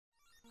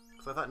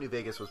Because I thought New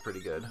Vegas was pretty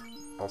good,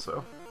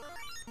 also.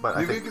 But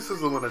New Vegas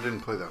is the one I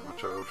didn't play that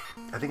much of.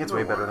 I think it's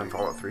way better than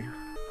Fallout 3.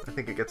 I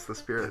think it gets the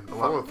spirit.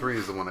 Fallout 3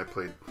 is the one I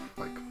played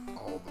like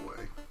all the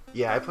way.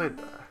 Yeah, I played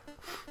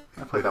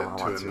that one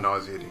to a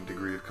nauseating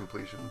degree of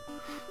completion.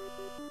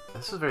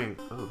 This is very.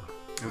 Ooh,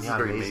 this is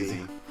very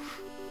mazy.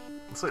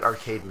 It's like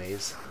arcade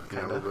maze,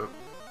 kind of. Yeah, a little bit.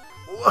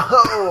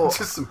 Whoa!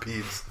 Just some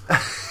peeds.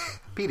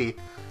 Petey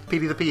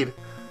the peed.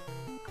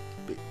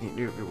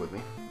 You're with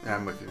me. Yeah,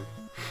 I'm with you.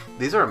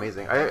 These are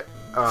amazing.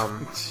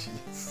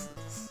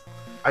 Jesus.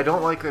 I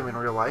don't like them in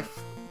real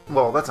life.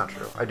 Well, that's not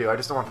true. I do. I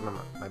just don't want them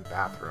in my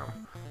bathroom.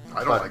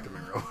 I don't like them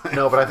in real life.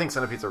 No, but I think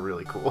centipedes are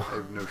really cool. I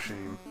have no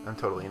shame. I'm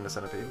totally into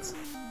centipedes.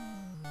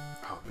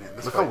 Oh man,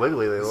 look how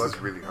wiggly they look. This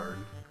is really hard.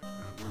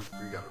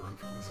 We gotta run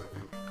from this, I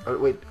think. Oh,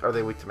 wait, are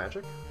they weak to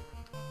magic?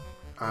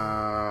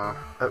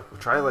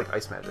 Try like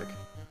ice magic.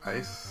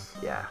 Ice?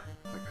 Yeah.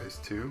 Like ice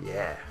 2?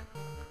 Yeah.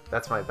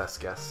 That's my best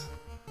guess.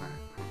 Alright,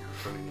 hang on.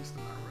 Tony needs to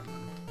not run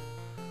then.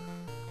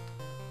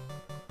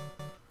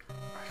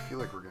 I feel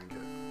like we're gonna get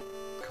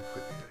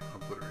completely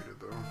obliterated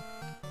though.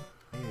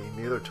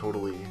 Maybe they're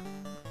totally...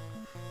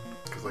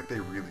 Because like they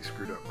really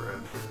screwed up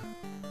Brad.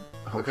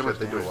 Oh look how much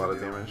they do a lot of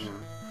damage. Yeah.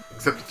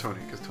 Except to Tony,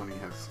 because Tony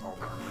has all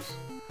the armors.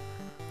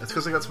 That's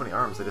because they got so many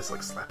arms, they just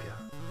like slap you.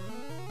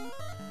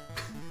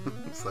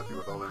 Slap you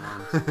with all their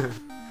arms.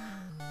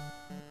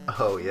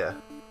 Oh yeah.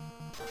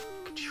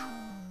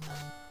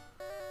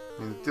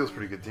 I mean, it deals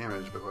pretty good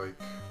damage, but like...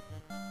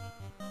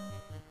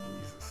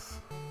 Jesus.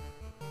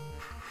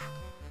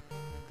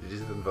 Did you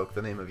just invoke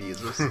the name of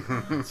Jesus?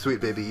 Sweet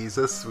baby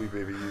Jesus. Sweet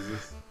baby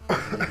Jesus.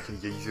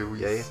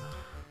 Yay.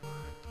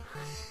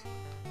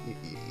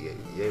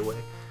 Yahweh.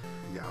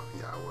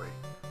 Yahweh.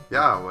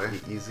 Yahweh.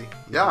 Easy.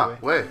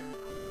 Yahweh.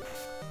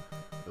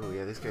 Oh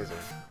yeah, these guys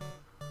are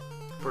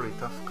pretty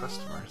tough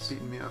customers.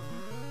 Beating me up.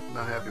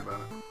 Not happy about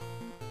it.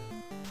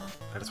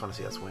 I just want to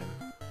see us win.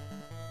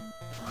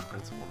 On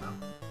principle now.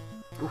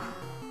 Oof.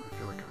 I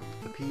feel like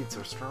the peds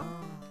are strong.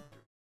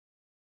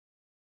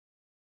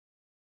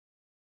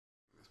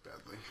 This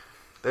badly.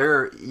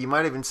 You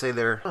might even say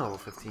they're level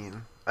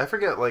 15. I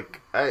forget,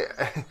 like, I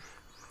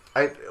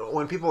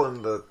when people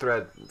in the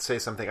thread say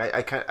something,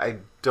 I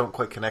don't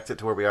quite connect it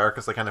to where we are,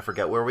 because I kind of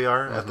forget where we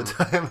are at the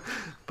time.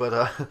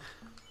 But,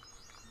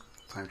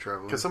 time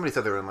travel. Because somebody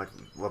said they were in, like,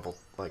 level,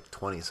 like,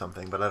 20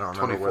 something, but I don't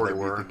remember where they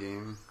were. To beat the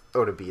game.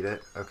 Oh, to beat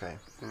it? Okay.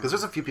 Because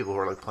there's a few people who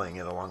are, like, playing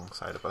it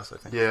alongside of us, I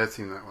think. Yeah, it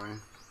seemed that way.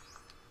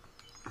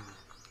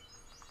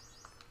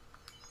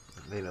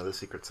 They know the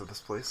secrets of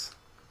this place.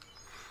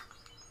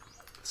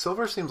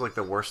 Silver seems like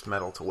the worst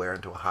metal to wear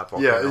into a hot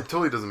volcano. Yeah, it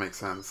totally doesn't make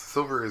sense.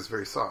 Silver is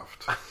very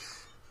soft.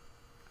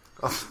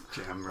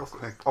 Jam real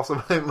quick. Also,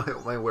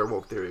 my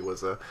werewolf theory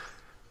was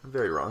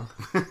very wrong.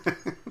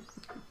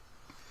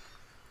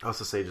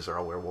 Also, sages are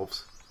all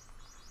werewolves.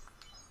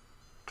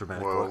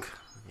 Dramatic look.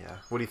 Yeah.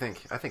 What do you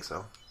think? I think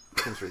so.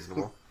 Seems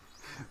reasonable.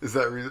 Is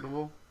that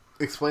reasonable?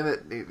 Explain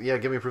that. Yeah,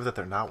 give me proof that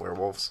they're not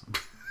werewolves.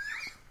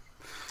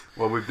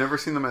 Well, we've never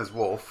seen them as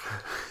wolf.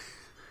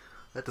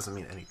 That doesn't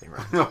mean anything,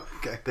 right? No,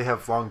 okay. They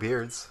have long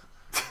beards.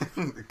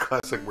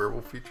 Classic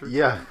werewolf feature?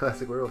 Yeah,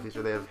 classic werewolf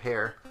feature. They have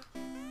hair.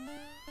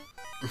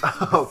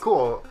 Oh,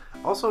 cool.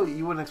 Also,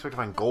 you wouldn't expect to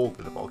find gold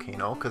in a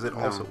volcano, because it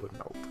also would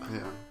melt.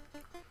 Yeah.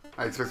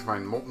 I expect to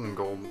find molten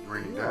gold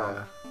raining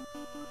down.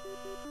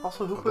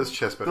 Also, who this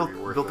chest better be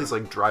worth built it. these,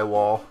 like,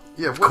 drywall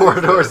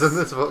corridors in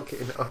this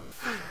volcano?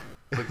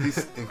 Like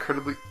these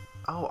incredibly...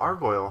 Oh,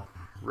 Argoyle.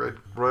 Royal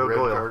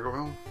Goyle.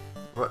 Gargoyle?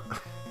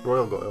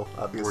 Royal Goyle,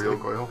 obviously. Royal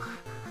Goyle.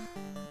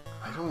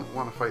 I don't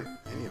want to fight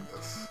any of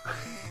this.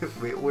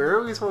 Wait, where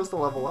are we supposed to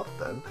level up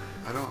then?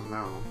 I don't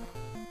know.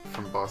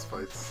 From boss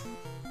fights.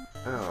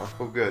 Oh.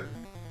 Oh, good.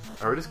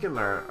 Are we just getting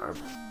our...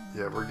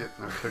 Yeah, we're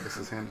getting our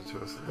Pegasus handed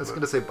to us. I was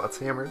going to say butts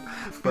hammered,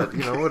 but,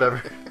 you know,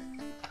 whatever.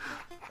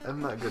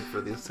 I'm not good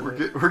for these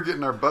tonight. We're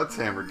getting our butts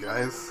hammered,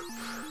 guys.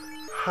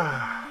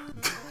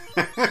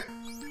 That's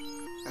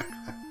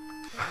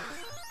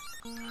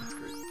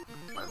great.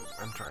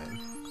 I'm trying.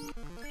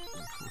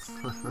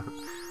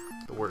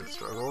 The word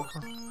struggle.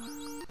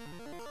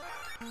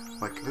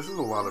 Like, this is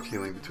a lot of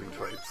healing between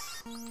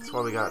fights. That's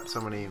why we got so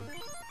many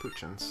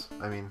capuchins.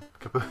 I mean,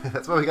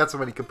 that's why we got so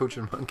many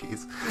capuchin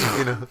monkeys.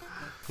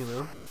 You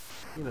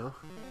know.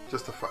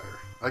 Just a fire.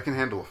 I can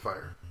handle a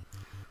fire.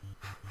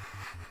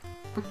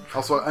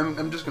 Also,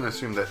 I'm just going to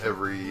assume that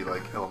every,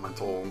 like,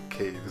 elemental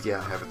cave is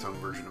going to have its own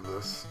version of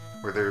this.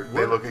 Where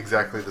they look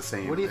exactly the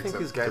same. What do you think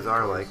these guys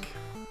are, like,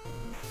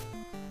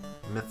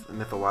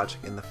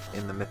 mythologic in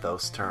the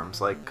mythos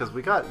terms? Like, because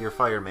we got your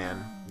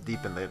fireman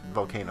deep in the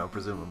volcano,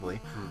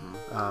 presumably.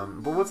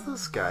 Mm-hmm. But what's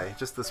this guy?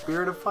 Just the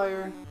spirit of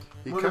fire?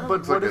 He kind of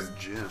looks like a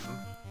djinn.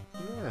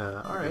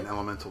 Yeah, alright. An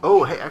elemental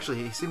Oh, djinn. hey,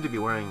 actually, he seemed to be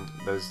wearing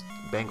those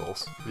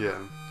bangles. Yeah.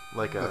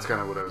 Like that's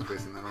kind of what I was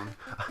basing that on.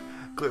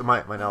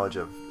 My knowledge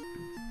of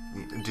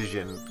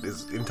djinn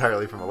is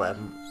entirely from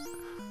Aladdin.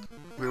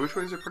 Wait, which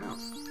way is it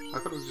pronounced? I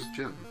thought it was just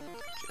Jin.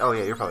 Oh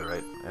yeah, you're probably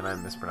right, and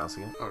I'm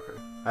mispronouncing it. Okay.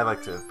 I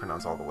like to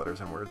pronounce all the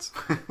letters and words.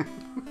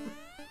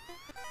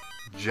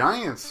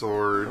 giant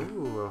sword.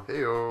 Ooh.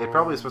 Heyo. It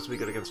probably is supposed to be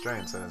good against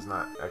giants, and it's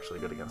not actually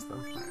good against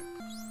them.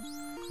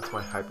 That's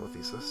my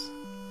hypothesis.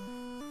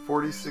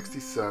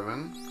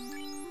 4067.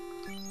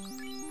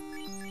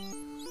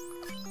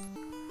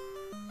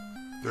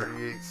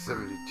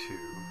 3872.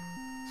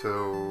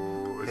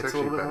 So it's Hits a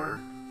actually little bit better. more?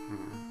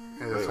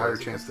 It has Wait, higher what is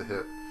it? chance to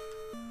hit.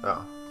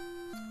 Oh.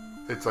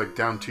 It's like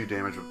down 2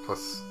 damage with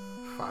plus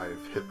 5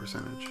 hit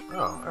percentage.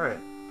 Oh, alright.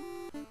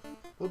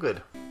 Well,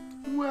 good.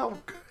 Well,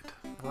 good.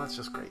 Well, that's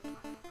just great.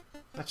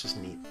 That's just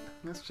neat.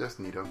 That's just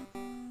neato.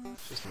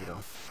 It's just neato.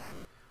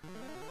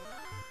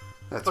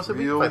 That's Oh, so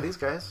we real can fight these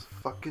guys.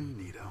 fucking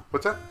neato.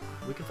 What's that?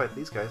 We can fight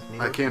these guys.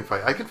 Neato. I can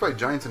fight. I can fight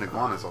giants and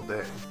iguanas all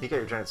day. You got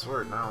your giant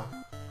sword now.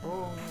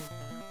 Oh.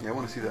 Yeah, I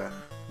want to see that.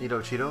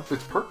 Neato Cheeto,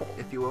 It's purple.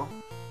 if you will.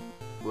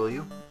 Will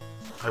you?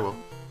 I will.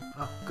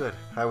 Oh, good.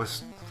 I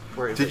was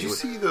worried. Did that you would...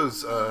 see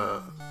those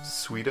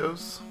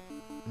Sweetos?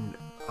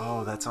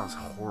 Oh, that sounds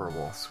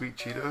horrible. Sweet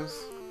Cheetos?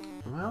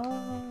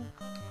 Well,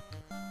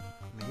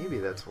 maybe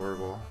that's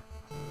horrible.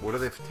 What do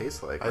they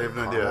taste like? I have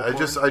no Like idea.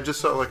 caramel corn? I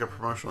just saw like a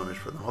promotional image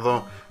for them.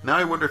 Although now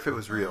I wonder if it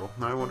was real.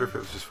 Now I wonder if it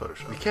was just You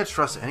Photoshop. can't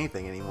trust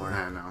anything anymore.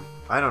 I know.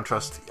 I don't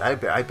trust. I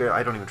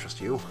don't even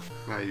trust you.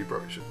 No, you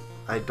probably shouldn't.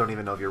 I don't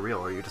even know if you're real.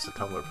 Or are you just a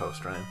Tumblr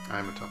post, Ryan?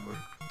 I'm a Tumblr.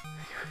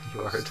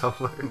 You are a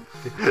Tumblr.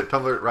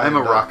 Tumblr. I'm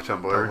a Ryan. rock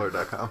Tumblr.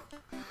 Tumblr.com.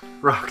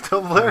 Rock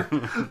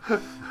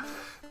Tumblr.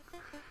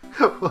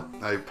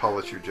 I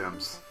polish your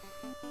gems.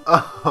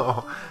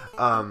 Oh,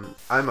 I'm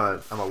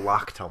a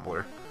lock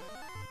Tumblr.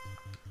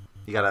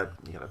 You gotta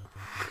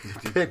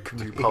pick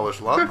Do you me. polish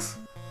locks?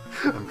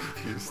 I'm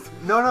confused.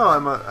 No,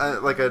 I'm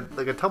like a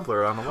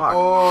Tumblr on a lock.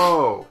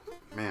 Oh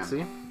man.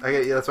 See,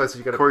 yeah, that's why I said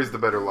you gotta. Corey's the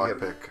better lock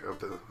pick of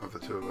the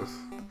two of us.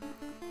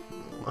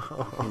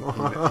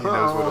 He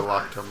knows what a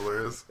lock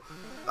tumbler is.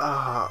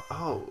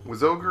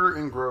 Was Ogre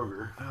and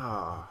Groger.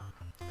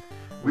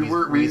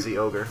 Wheezy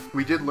Ogre.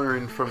 We did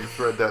learn from the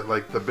thread that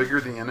like the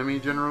bigger the enemy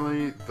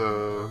generally,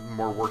 the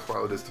more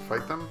worthwhile it is to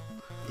fight them.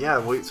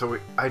 Yeah,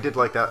 I did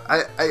like that.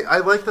 I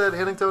like that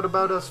anecdote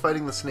about us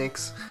fighting the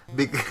snakes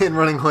and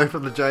running away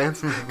from the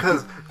giants,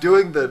 because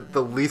doing the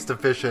least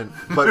efficient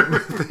but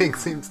thing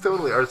seems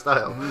totally our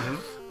style.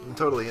 Mm-hmm. I'm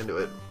totally into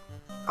it.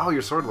 Oh,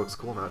 your sword looks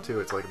cool now too.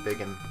 It's like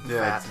big and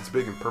fat. It's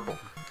big and purple,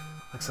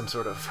 like some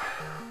sort of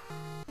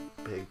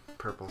big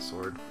purple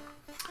sword.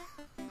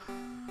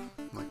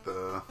 like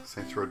the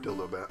Saints Row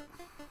dildo bat.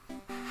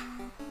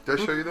 Did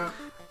I show you that?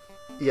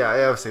 Yeah, I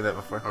have seen that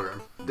before.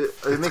 Okay.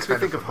 It makes me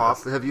think of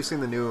Hop. Have you seen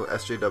the new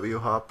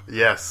SJW Hop?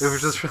 Yes. It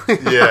was just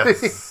really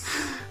yes.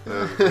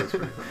 That's pretty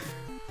funny.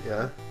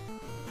 Yeah.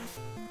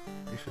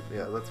 You should.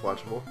 Yeah, that's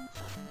watchable.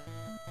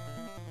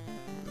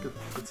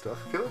 Good stuff.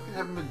 I feel like they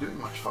haven't been doing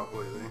much Hop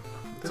lately.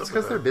 That's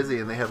because they're busy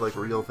and they have like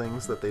real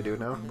things that they do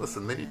now.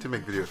 Listen, they need to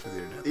make videos for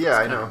the internet. Yeah,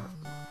 I know.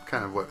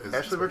 Kind of what is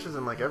Ashley Birch is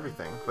in like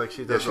everything. Like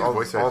she does she's all the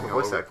all voice over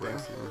the acting.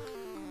 place,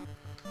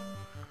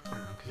 yeah.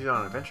 She's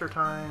on Adventure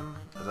Time.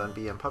 Is on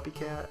BM Puppy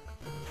Cat.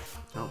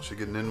 Oh, she's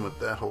getting in with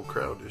that whole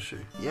crowd, is she?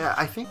 Yeah,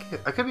 I think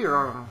I could be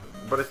wrong,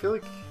 but I feel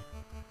like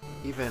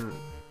even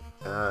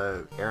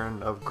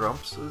Aaron of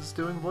Grumps is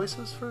doing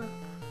voices for,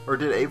 or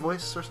did a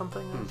voice or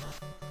something.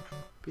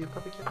 BM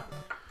Puppy Cat,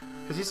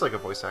 because he's like a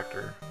voice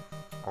actor,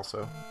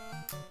 also.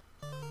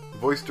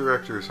 Voice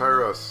directors,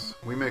 hire us.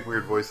 We make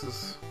weird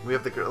voices. We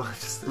have the girl.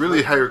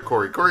 Really hire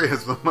Corey. Corey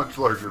has a much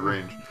larger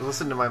range.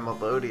 Listen to my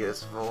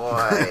melodious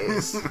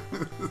voice.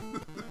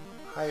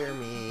 Hire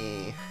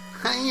me.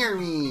 Hire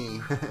me.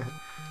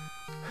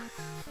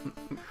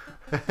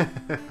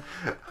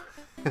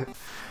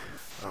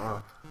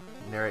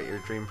 Narrate your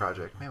dream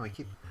project. Man, we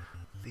keep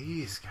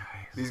these guys.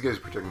 These guys are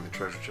protecting the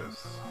treasure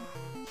chests.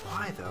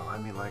 Why though? I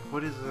mean, like,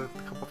 what is a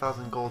couple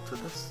thousand gold to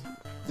this?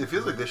 It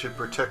feels like they should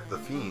protect the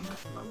fiend,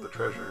 not the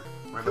treasure.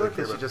 I feel like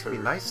they should just be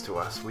nice to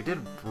us. We did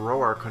row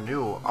our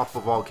canoe up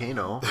a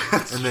volcano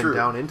That's and then true.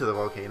 down into the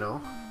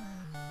volcano,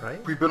 right?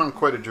 We've been on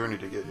quite a journey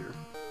to get here.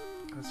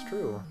 That's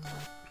true.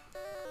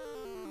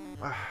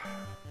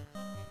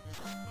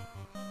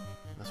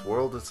 This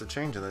world is a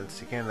change in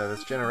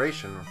this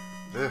generation.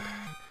 Ugh.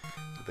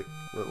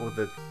 With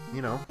the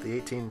the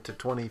 18 to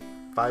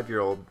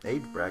 25-year-old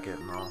age bracket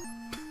and all.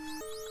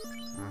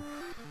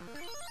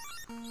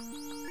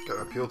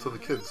 Gotta appeal to the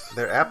kids.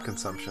 Their app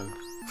consumption,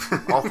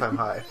 all-time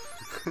high.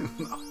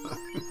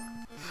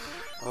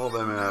 All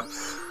them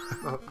apps.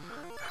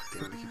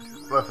 Damn it, I keep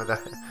doing Well, for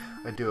that,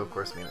 I do, of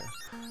course, mean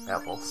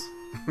apples.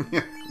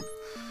 that.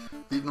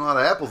 Eating a lot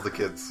of apples, the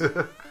kids.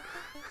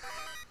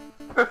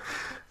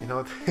 You know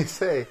what they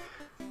say?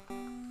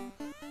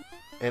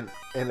 An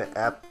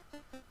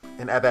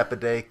app a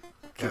day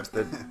keeps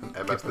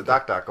the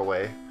doc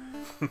away.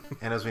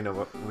 And as we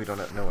know,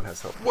 no one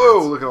has health.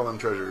 Whoa! Look at all them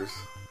treasures.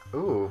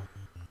 Ooh.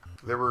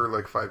 There were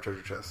like 5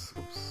 treasure chests.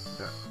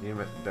 Oops.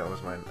 Yeah, that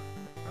was my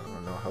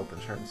no health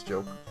insurance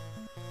joke.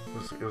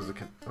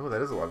 Oh,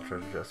 that is a lot of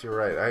treasure chests. You're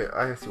right.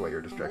 I see why you're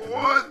distracted.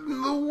 What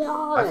in the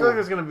world? I feel like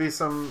there's gonna be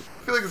some.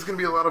 I feel like it's gonna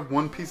be a lot of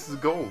 1 pieces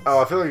of gold.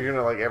 Oh, I feel like you're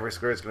gonna every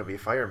square is gonna be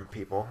fire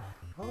people.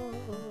 I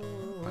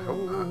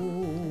hope not.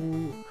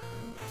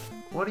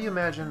 What do you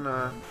imagine?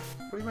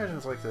 What do you imagine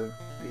it's like to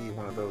be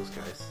one of those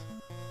guys?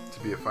 To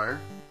be a fire?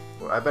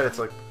 Well, I bet it's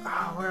like,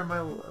 where are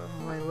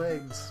my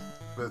legs?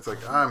 But it's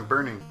like, I'm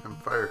burning. I'm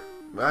fire.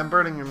 I'm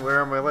burning, and where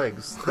are my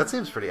legs? That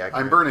seems pretty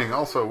accurate. I'm burning.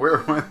 Also, where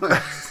are my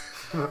legs?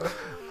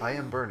 I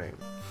am burning.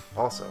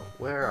 Also,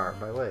 where are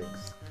my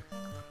legs?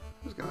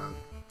 Who's gonna?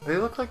 They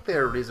look like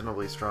they're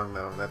reasonably strong,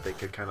 though, and that they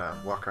could kind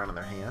of walk around on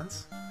their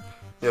hands.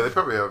 Yeah, they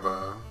probably have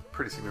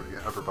pretty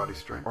significant upper body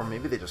strength. Or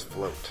maybe they just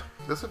float.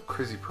 They also have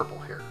crazy purple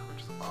hair,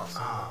 which is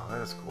awesome. Oh,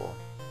 that is cool.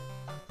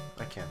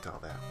 I can't tell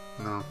that.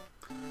 No.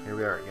 Here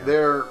we are again.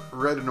 They're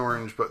red and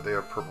orange, but they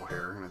have purple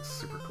hair, and it's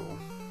super cool.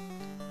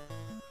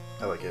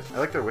 I like it. I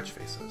like their witch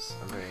faces.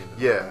 I'm very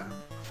into Yeah.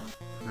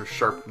 Their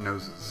sharp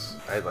noses.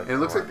 I like. And it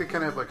looks like they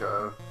kind of have like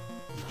a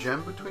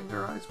gem between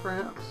their eyes,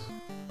 perhaps.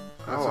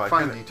 That's a I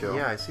fine kinda, detail.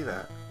 Yeah, I see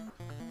that.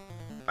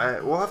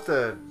 We'll have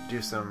to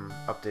do some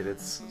updated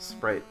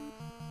sprite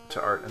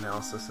to art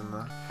analysis in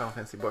the Final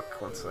Fantasy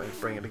book once I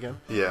bring it again.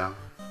 Yeah.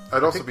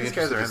 I'd also be these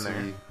guys interested are to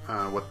in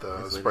see what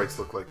the sprites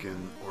look like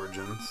in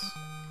Origins.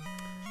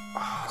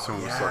 Oh,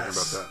 Someone was talking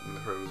about that in the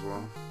thread as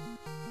well.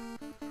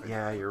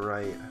 Yeah, you're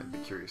right. I'd be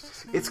curious to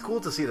see. It's cool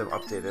to see them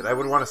updated. I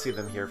would want to see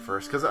them here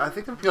first because I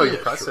think they're pretty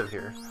impressive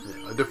here.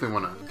 Yeah, I definitely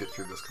want to get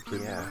through this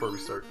completely before we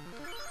start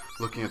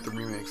looking at the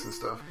remakes and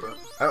stuff. But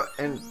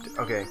and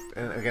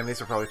again,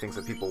 these are probably things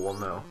that people will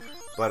know.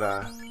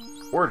 But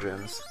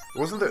Origins,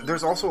 wasn't there?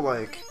 There's also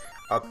like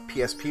a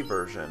PSP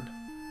version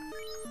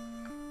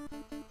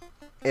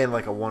and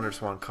like a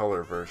WonderSwan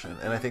color version,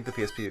 and I think the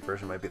PSP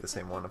version might be the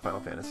same one of Final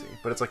Fantasy,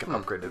 but it's like an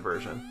upgraded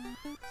version.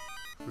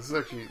 This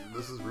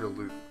is real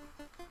loot.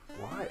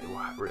 Why?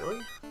 What? Really?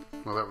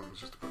 Well, that one was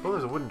just a bunch. Oh,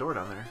 there's a wooden door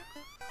down there.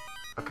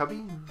 A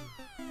cubby?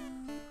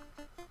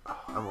 Oh,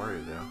 I'm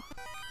worried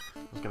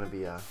though. It's gonna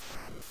be a.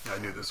 I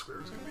knew this square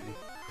was gonna be.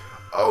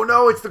 Oh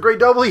no! It's the Great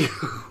W.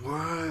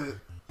 What?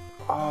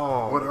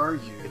 Oh. What are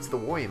you? It's the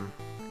Woim.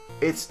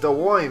 It's the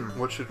Woim.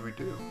 What should we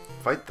do?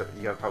 Fight them.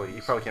 You probably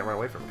can't run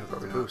away from him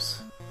because it's a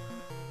goose.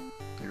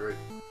 You're right.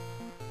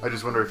 I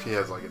just wonder if he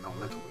has like an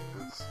elemental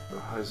weakness.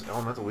 His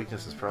elemental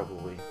weakness is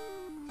probably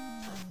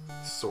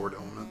Sword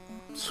element.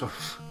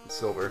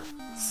 Silver.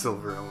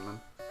 Silver element.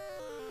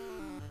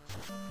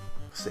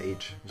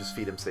 Sage. Just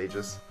feed him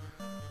sages.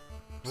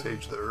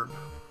 Sage the herb.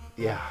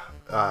 Yeah.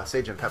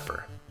 Sage and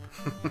pepper.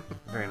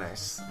 Very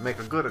nice. Make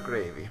a good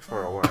gravy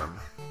for a worm.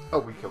 Oh,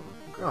 we killed him.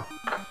 Oh.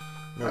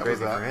 No That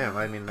gravy was that. for him.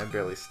 I mean,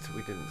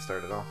 we didn't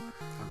start at all.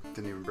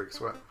 Didn't even break a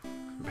sweat.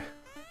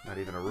 Not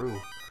even a roux.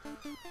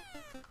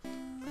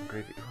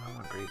 Gravy. Oh, I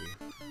want gravy.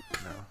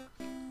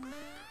 No.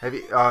 Have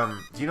you,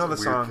 do you know the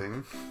song?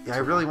 Thing. Yeah, I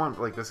really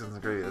want, like, this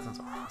isn't gravy. That sounds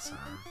awesome.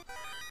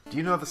 Do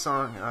you know the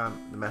song,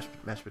 the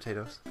mashed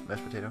potatoes?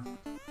 Mashed potato?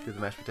 Do the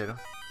mashed potato?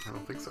 I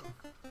don't think so.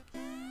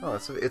 Oh,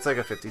 it's like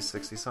a 50s,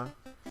 60s song.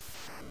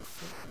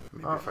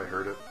 Maybe if I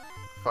heard it.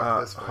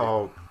 Fuck this fight.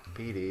 Oh,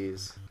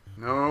 PDs.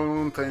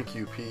 No, thank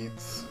you,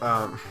 Peds.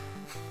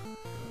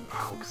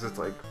 Because it's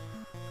like...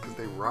 Because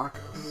they rock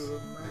us.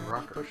 They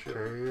rock our shit.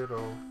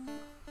 Potato.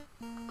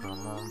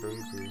 Come on,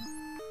 baby.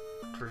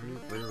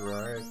 Treat me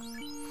right.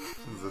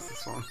 Is this a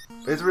song?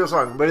 It's a real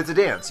song, but it's a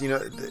dance. You know,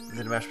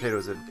 the mashed potato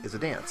is a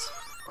dance.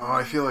 Oh,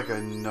 I feel like I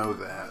know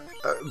that.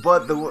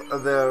 But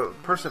the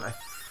person,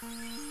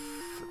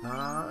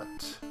 not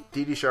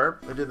Dee Dee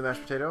Sharp, who did the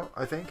mashed potato,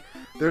 I think.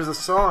 There's a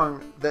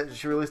song that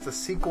she released a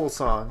sequel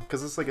song,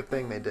 because it's like a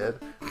thing they did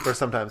for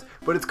sometimes.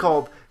 But it's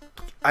called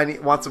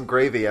want some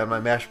gravy on my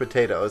mashed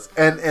potatoes.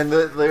 And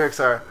the lyrics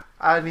are,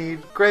 I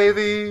need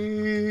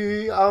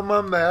gravy on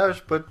my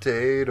mashed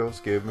potatoes.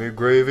 Give me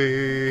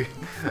gravy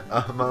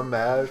on my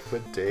mashed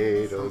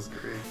potatoes.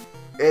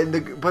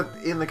 But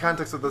in the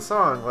context of the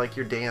song, like,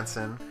 you're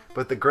dancing,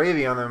 but the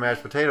gravy on the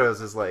mashed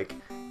potatoes is like,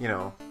 you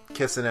know,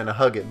 kissing and a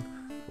hugging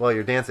while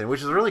you're dancing,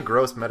 which is a really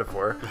gross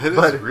metaphor. It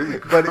is really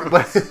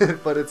gross.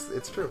 But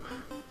it's true.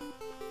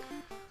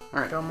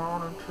 All right. Come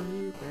on and treat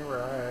me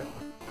right.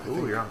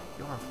 Ooh, you're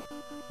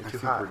too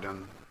hot. We're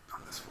done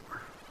on this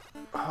floor.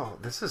 Oh,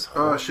 this is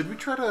horrible. Should we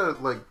try to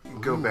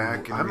go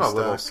back and I'm restock? a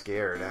little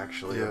scared,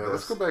 actually. Yeah, of this.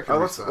 let's go back and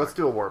restock. Let's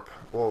do a warp.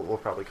 We'll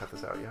probably cut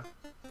this out, yeah?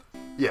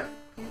 Yeah.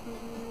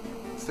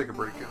 Let's take a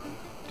break and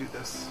do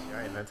this.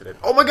 Yeah, I invented it.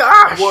 Oh my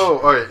gosh! Whoa!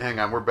 All right, hang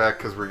on. We're back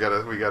because we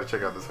gotta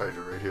check out this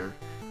Hydra right here.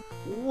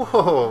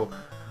 Whoa!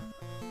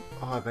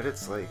 Oh, I bet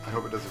it's like... I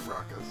hope it doesn't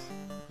rock us.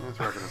 It's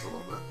rocking us a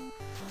little bit.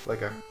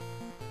 Like a...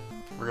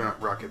 We're gonna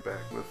rock it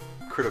back with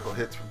critical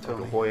hits from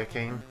Tony. Like a Hoya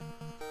cane.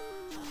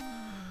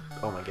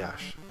 Oh my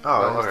gosh.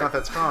 Oh, it's not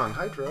that strong.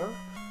 Hydra.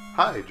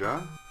 Hi,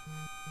 John.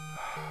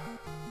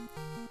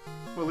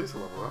 Well, at least a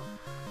level up.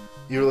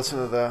 You listen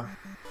to the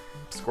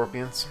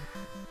Scorpions?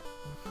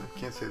 I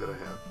can't say that I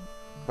have.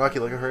 Rocky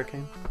Like a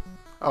Hurricane?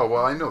 Oh,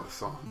 well, I know the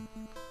song.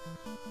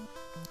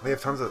 They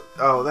have tons of...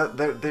 Oh,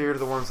 they're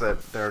the ones that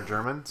are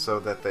German,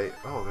 so that they...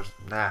 Oh, there's...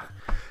 Nah.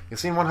 You've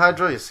seen one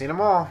Hydra, you've seen them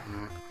all.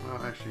 Yeah.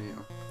 Well, actually,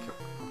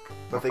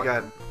 But they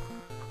got...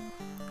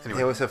 Anyway.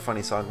 They always have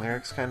funny song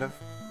lyrics, kind of.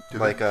 Do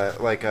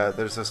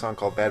there's a song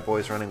called Bad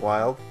Boys Running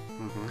Wild.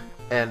 Mm-hmm.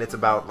 and it's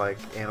about like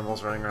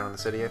animals running around in the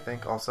city, I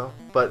think, also.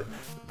 But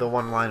the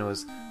one line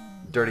was,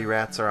 "Dirty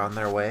rats are on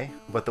their way."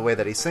 But the way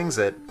that he sings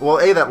it, well,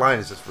 that line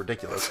is just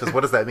ridiculous, because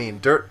what does that mean?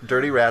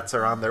 Dirty rats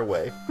are on their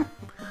way.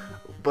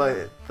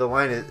 But the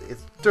line is,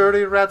 it's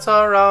 "Dirty rats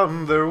are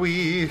on their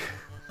way."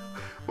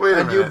 Wait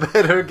a minute. You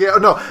better get... Oh,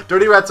 no,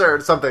 dirty rats are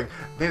something.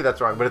 Maybe that's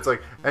wrong, but it's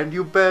like, "And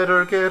you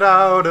better get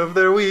out of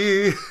their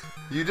way."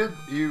 You did.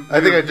 I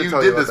think I did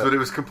tell you about this, that. but it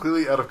was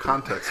completely out of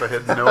context. I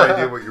had no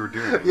idea what you were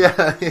doing.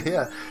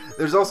 Yeah.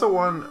 There's also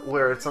one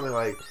where it's something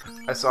like,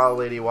 "I saw a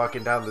lady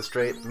walking down the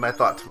street, and I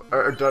thought,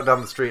 or down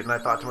the street, and I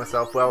thought to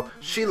myself, well,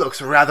 she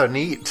looks rather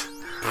neat,"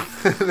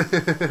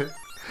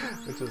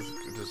 which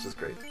is just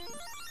great.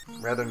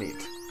 Rather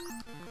neat.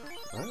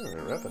 Oh,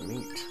 rather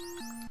neat.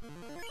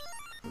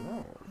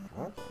 Oh,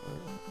 rather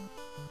neat.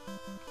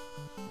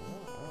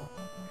 Oh.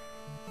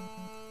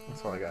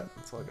 That's all I got.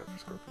 That's all I got for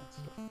Scorpion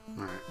stuff.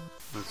 All right,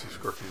 let's do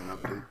Scorpion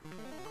update.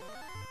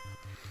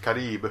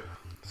 Carib.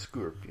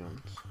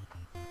 Scorpions.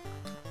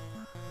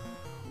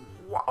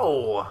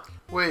 Wow.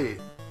 Wait,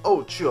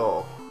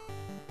 Ocho.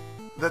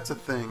 that's a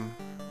thing.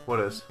 What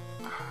is?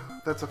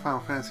 That's a Final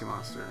Fantasy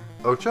monster.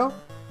 Ocho?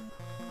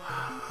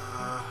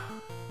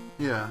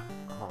 Yeah,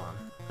 Hold on.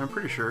 I'm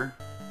pretty sure.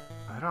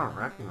 I don't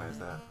recognize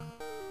that.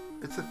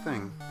 It's a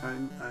thing. Hold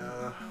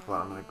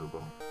on, I'm gonna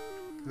Google.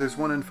 There's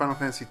one in Final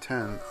Fantasy X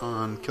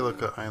on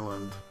Kilika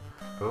Island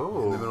in the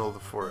Oh. middle of the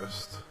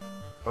forest.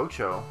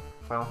 Ocho.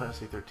 Final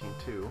Fantasy 13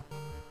 2.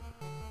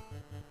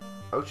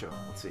 Ocho.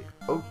 Let's see.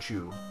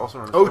 Ochu. Also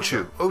known as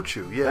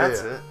Ochu. Yeah,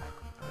 That's yeah. it.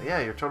 Yeah,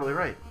 you're totally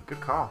right. Good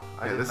call.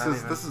 Yeah,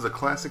 this is a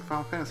classic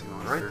Final Fantasy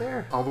monster. Right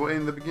there. All the way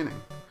in the beginning.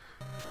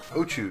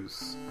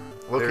 Ochus.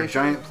 They're Location.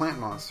 giant plant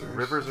monsters.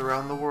 Rivers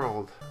around the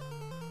world.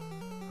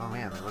 Oh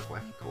man, they look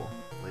wacky cool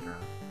later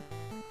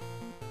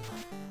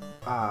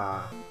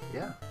on.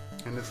 Yeah.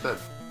 And it's dead.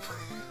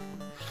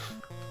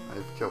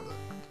 I've killed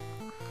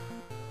it.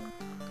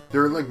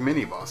 There are like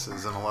mini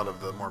bosses in a lot of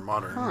the more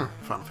modern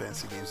Final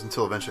Fantasy games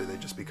until eventually they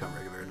just become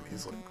regular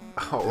enemies. Like,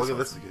 Oh, look at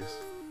that's this the case.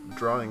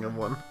 drawing of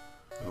one.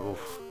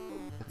 Oof.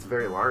 It's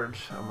very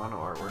large. Mono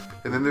artwork.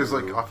 And then there's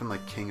like often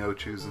like King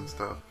Ochus and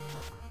stuff.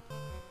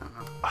 I don't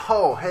know.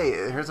 Oh, hey,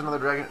 here's another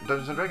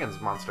Dungeons and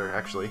Dragons monster.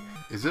 Actually,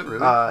 Is it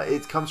really?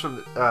 it comes from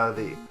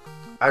the.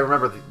 I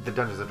remember the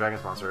Dungeons and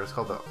Dragons monster. It's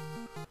called the.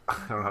 I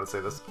don't know how to say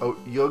this.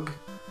 Yug.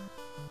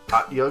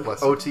 Yug.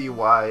 Bless you.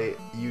 Otyugh.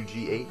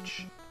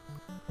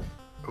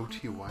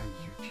 Otyugh.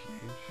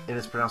 And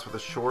it's pronounced with a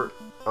short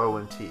O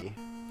and T,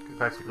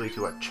 practically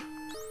to a ch.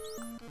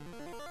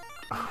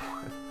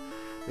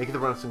 Making the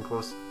pronunciation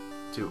close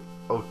to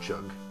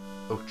Ochug.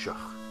 Ochug.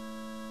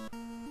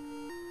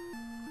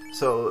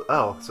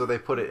 So they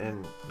put it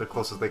in the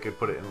closest they could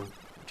put it in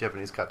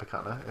Japanese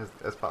katakana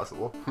as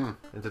possible,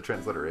 and to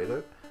transliterate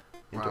it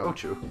into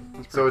Ochu.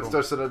 So it's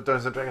just a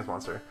Dungeons and Dragons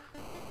monster.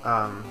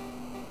 I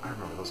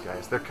remember those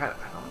guys. They're kind of,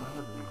 I don't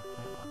remember the name of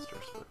plant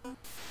monsters,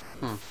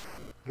 but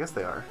I guess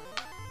they are.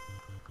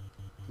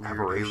 Weird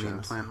Aberrations. alien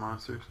plant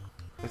monsters.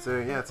 It's a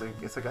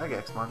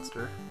Gygax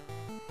monster.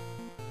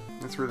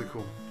 That's really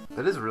cool.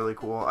 That is really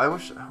cool. Oh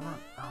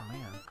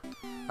man.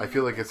 I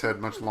feel like it's had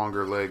much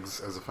longer legs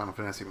as a Final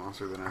Fantasy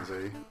monster than as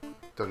a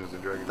Dungeons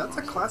and Dragons That's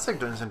monster. a classic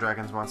Dungeons and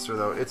Dragons monster,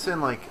 though. It's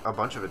in like a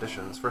bunch of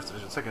editions: first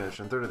edition, second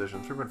edition, third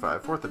edition,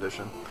 3.5, fourth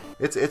edition.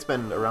 It's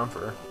been around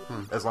for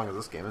as long as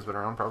this game has been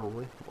around,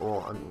 probably.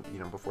 Well, I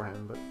mean,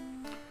 beforehand, but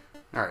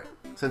Alright.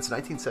 since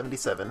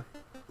 1977,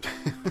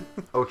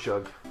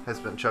 Ochug has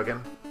been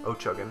chugging.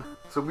 Ochuggin.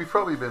 So we've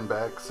probably been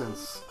back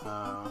since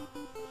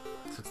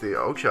Since the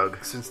Ochug.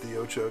 the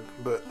Ochug,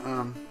 but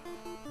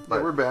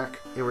But- we're back.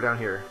 Yeah, we're down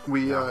here.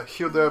 We now.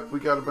 healed up. We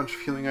got a bunch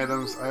of healing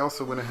items. I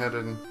also went ahead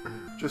and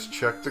just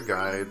checked the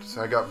guide.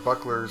 So I got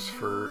bucklers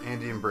for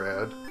Andy and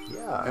Brad.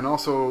 Yeah. And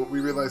also, we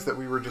realized that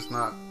we were just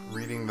not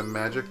reading the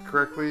magic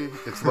correctly.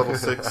 It's level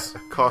 6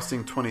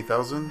 costing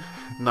 20,000,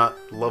 not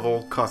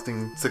level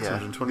costing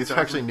 620,000. These are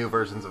actually new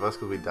versions of us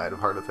because we died of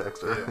heart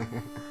attacks. Yeah.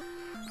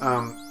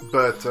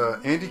 But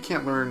Andy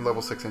can't learn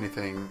level 6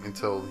 anything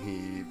until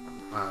he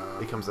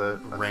Becomes a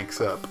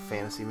ranks up.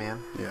 fantasy man.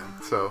 Yeah,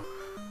 so,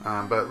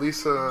 but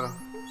Lisa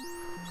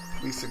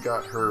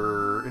got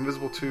her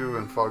Invisible 2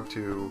 and Fog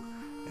 2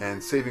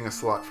 and saving a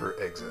slot for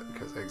Exit,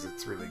 because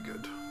Exit's really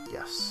good.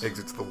 Yes.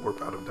 Exit's the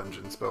warp out of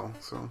dungeon spell,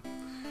 so.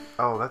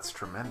 Oh, that's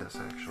tremendous,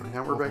 actually.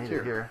 Now we're We'll back need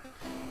it here.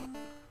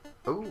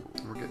 Oh.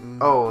 We're getting.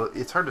 Oh,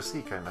 it's hard to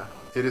see, kind of.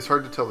 It is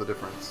hard to tell the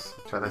difference.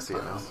 But I see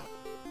it now.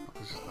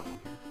 There's just nothing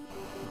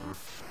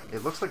here.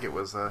 It looks like it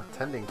was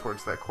tending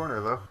towards that corner,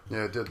 though.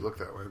 Yeah, it did look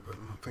that way, but I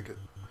don't think it.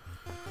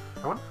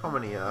 I wonder how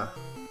many, I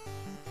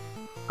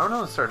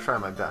want to start trying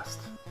my best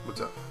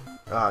What's up?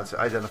 to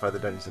identify the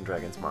Dungeons and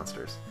Dragons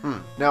monsters. Hmm.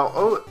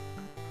 Now,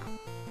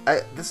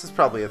 this is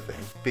probably a thing,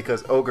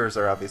 because ogres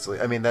are obviously,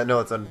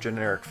 it's a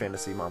generic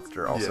fantasy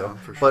monster also. Yeah,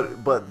 for sure.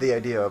 But the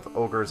idea of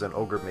ogres and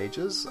ogre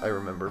mages, I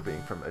remember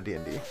being from a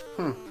D&D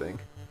thing.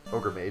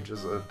 Ogre mage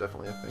is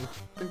definitely a thing.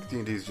 I think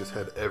D&D's just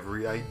had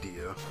every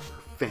idea for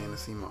a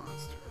fantasy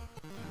monster.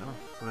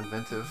 Some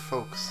inventive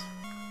folks.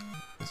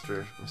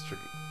 Mr.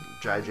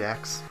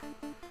 Jijax.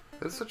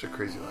 That's such a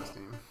crazy last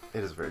name.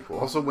 It is very cool.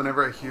 Also,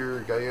 whenever I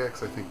hear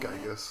Gygax, I think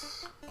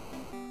Gygas.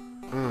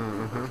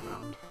 Mm-hmm.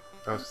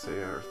 I was going to say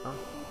Earthbound.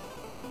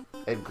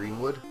 Ed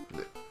Greenwood.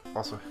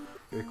 Also,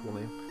 very cool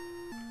name.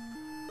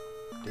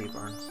 Dave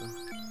Arneson.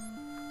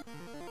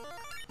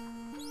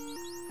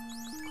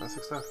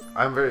 Classic stuff.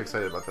 I'm very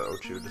excited about the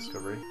Ochu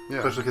discovery. Yeah.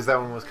 Especially because that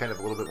one was kind of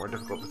a little bit more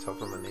difficult to tell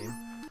from the name.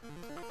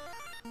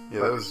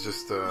 Yeah, that was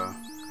just, I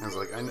was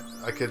like,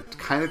 I could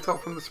kind of tell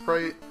from the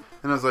sprite,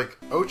 and I was like,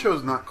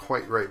 Ocho's not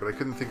quite right, but I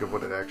couldn't think of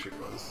what it actually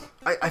was.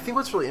 I think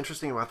what's really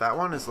interesting about that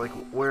one is, like,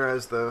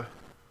 whereas the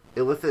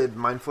Illithid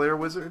Mind Flayer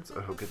wizards,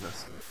 oh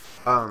goodness,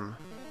 Lava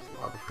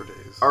for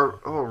days. Are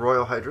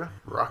Royal Hydra?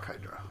 Rock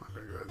Hydra, I'm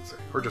going to go ahead and say.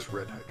 Or just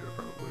Red Hydra,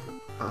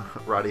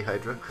 probably. Roddy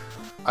Hydra?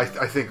 I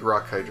think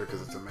Rock Hydra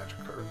because it's a magic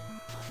card.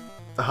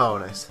 Oh,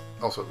 nice.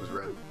 Also, it was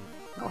red.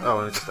 Oh,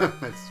 and it's just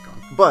it's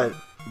gone.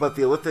 But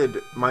the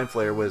Illithid Mind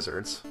Flayer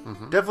wizards,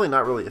 definitely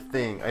not really a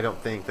thing, I don't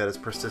think, that has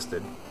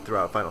persisted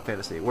throughout Final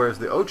Fantasy. Whereas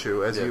the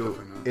Ochu, as you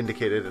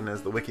indicated and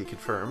as the wiki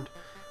confirmed,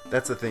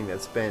 that's a thing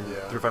that's been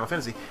through Final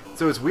Fantasy.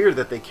 So it's weird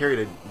that they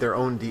carried their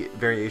own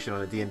variation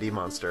on a D&D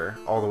monster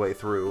all the way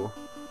through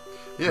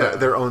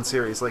their own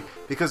series. Like,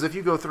 because if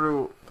you go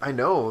through, I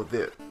know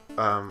that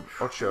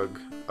Ochug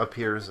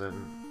appears in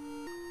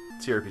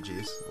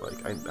CRPGs.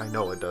 Like, I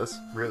know it does.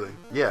 Really?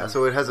 Yeah,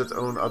 so it has its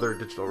own other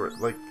digital...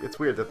 Like, it's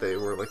weird that they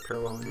were, like,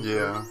 parallel.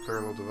 Yeah,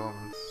 parallel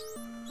developments.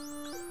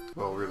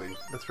 Well, really.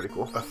 That's pretty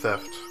cool. A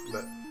theft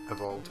that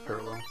evolved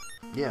parallel.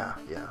 Yeah,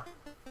 yeah.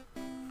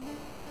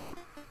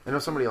 I know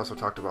somebody also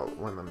talked about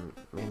when the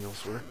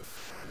manuals were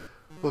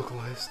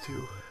localized,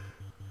 too.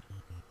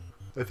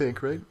 I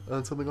think, right?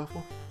 On Something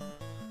Awful?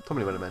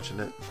 Somebody might have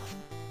mentioned it.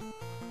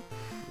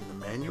 The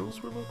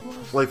manuals were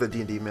localized? Like the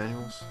D&D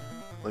manuals.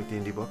 Like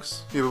D&D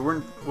books. Yeah,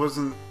 but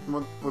wasn't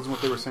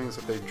what they were saying is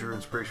that they drew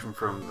inspiration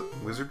from the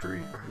wizardry,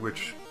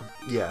 which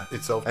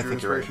itself drew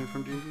inspiration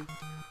from D&D?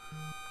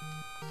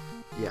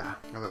 Yeah.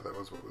 I thought that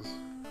was what was...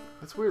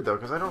 That's weird, though,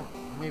 because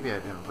maybe I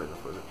haven't played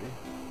enough wizardry.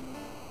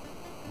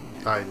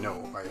 I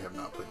know, I have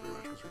not played very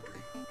much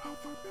wizardry. Oh,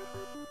 fuck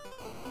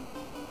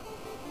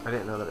that. I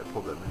didn't know that it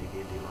pulled that many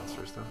D&D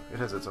monsters, though. It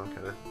has its own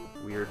kind of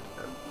weird...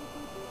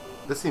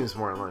 this seems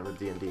more in line with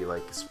D&D,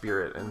 like,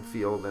 spirit and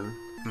feel than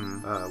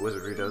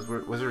wizardry does.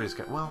 Wizardry's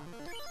kind of... Well,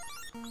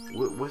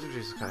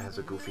 wizardry just kind of has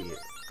a goofy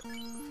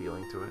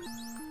feeling to it.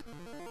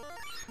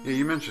 Yeah,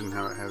 you mentioned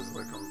how it has,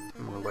 like,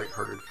 a more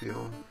lighthearted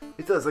feel.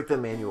 It does, like the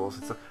manuals.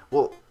 It's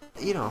well,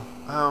 you know,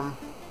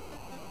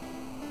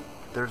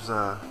 there's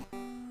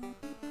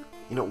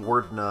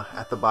Wordna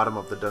at the bottom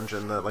of the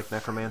dungeon, the like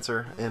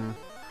necromancer in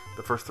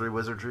the first 3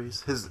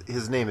 wizardries.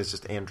 His name is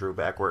just Andrew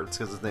backwards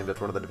because it's named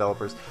after one of the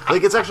developers.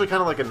 Like, it's actually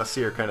kind of like a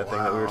Nasir kind of thing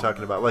that we were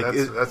talking about. Like,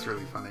 that's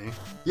really funny.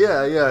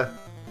 Yeah, yeah.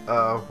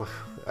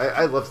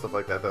 I love stuff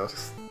like that though.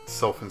 Just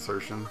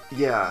self-insertion.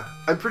 Yeah,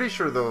 I'm pretty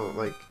sure though.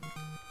 Like,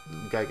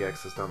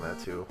 Gygax has done that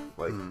too.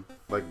 Like,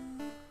 like.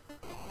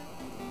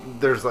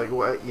 There's like,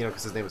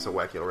 because his name is so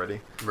wacky already.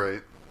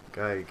 Right.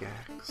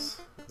 Gygax.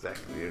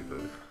 Exactly.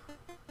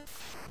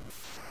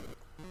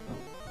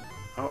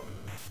 Oh.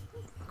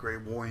 Grey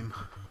Wine.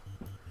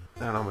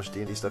 I don't know how much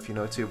D&D stuff you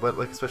know too, but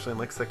like, especially in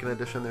like 2nd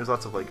edition, there's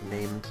lots of like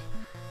named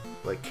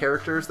like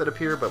characters that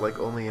appear, but like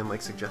only in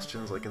like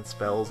suggestions, like in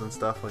spells and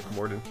stuff, like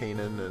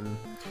Mordenkainen and.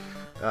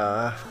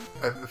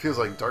 It feels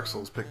like Dark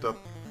Souls picked up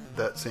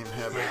that same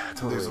habit. Yeah,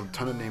 totally. There's a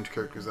ton of named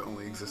characters that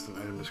only exist in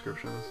item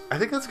descriptions. I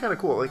think that's kind of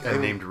cool. Like,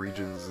 and named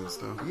regions and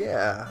stuff.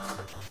 Yeah,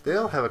 they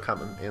all have a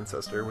common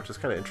ancestor, which is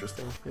kind of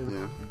interesting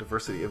in the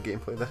diversity of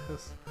gameplay that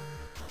has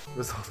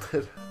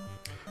resulted.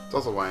 It's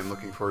also why I'm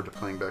looking forward to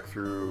playing back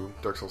through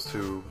Dark Souls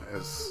 2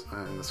 as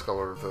in the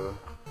Scholar of the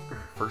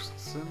First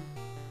Sin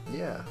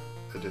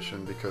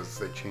edition, because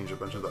they change a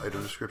bunch of the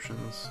item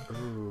descriptions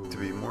to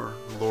be more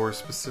lore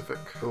specific.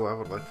 Oh, I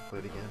would like to play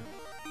it again.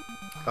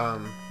 Yeah,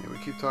 we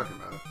keep talking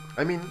about it.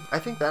 I mean, I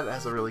think that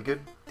has a really good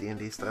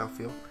D&D style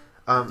feel.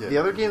 The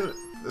other game,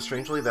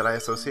 strangely, that I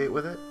associate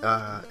with it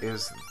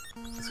is,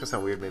 it's gonna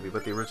sound weird maybe,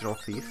 but the original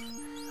Thief.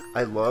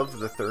 I love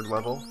the 3rd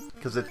level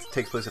because it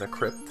takes place in a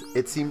crypt.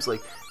 It seems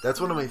like that's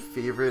one of my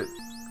favorite,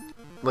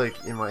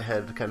 like, in my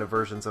head, kind of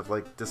versions of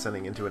like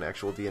descending into an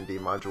actual D&D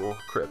module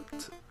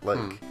crypt.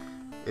 Like,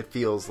 it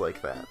feels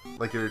like that.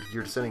 Like you're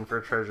descending for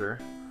a treasure.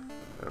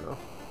 I don't know.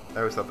 I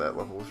always thought that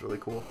level was really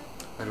cool.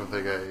 I don't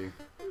think I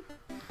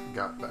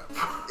got that.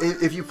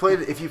 If you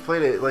played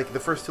it like the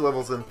first 2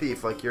 levels in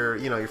Thief, like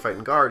you're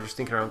fighting guards, you're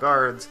stinking around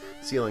guards,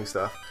 stealing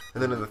stuff,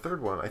 and then in the 3rd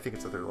one, I think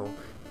it's the 3rd level,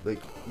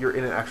 like you're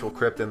in an actual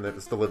crypt and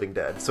it's the living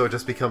dead, so it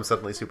just becomes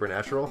suddenly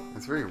supernatural.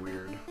 It's very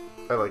weird.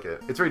 I like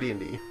it. It's very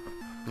D&D,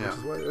 yeah, which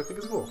is why I think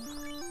it's cool.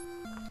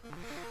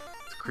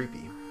 It's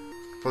creepy.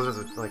 Plus,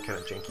 there's like kind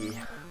of janky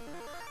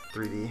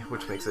 3D,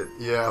 which makes it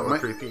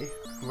creepy.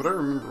 What I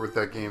remember with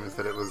that game is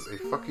that it was a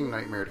fucking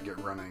nightmare to get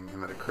running,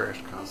 and that it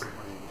crashed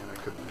constantly, and I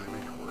couldn't really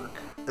make it work.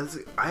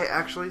 I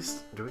actually...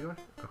 Do we go?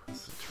 Oh,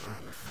 this is true.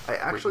 I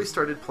actually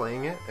started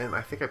playing it, and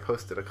I think I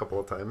posted a couple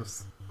of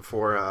times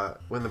for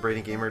when the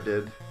Brady Gamer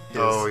did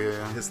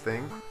his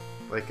thing.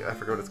 Like, I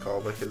forget what it's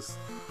called, like his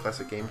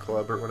classic game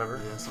club or whatever.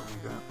 Yeah, something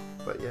like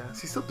that. But yeah.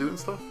 Is he still doing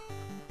stuff?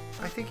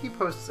 I think he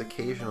posts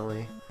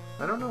occasionally.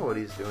 I don't know what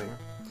he's doing.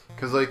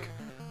 Because, like,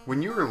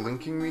 when you were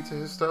linking me to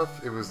his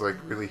stuff, it was, like,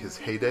 really his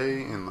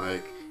heyday, and,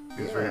 like,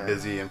 he was very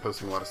busy and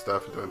posting a lot of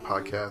stuff and doing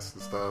podcasts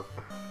and stuff.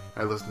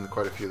 I listened to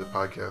quite a few of the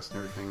podcasts and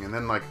everything, and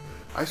then, like,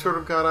 I sort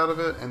of got out of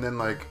it, and then,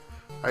 like,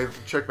 I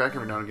check back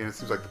every now and again. It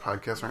seems like the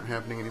podcasts aren't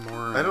happening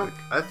anymore.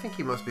 I think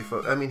he must be.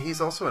 I mean,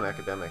 he's also an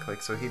academic,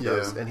 like, so he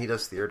does, and he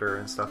does theater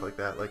and stuff like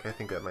that. Like, I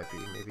think that might be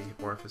maybe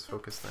more of his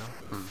focus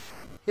now.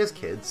 He has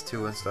kids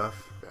too and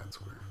stuff.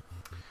 That's weird.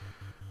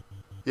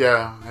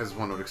 Yeah, as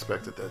one would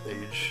expect at that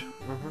age,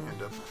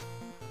 end up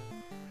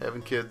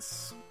having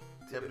kids,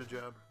 having a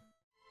job.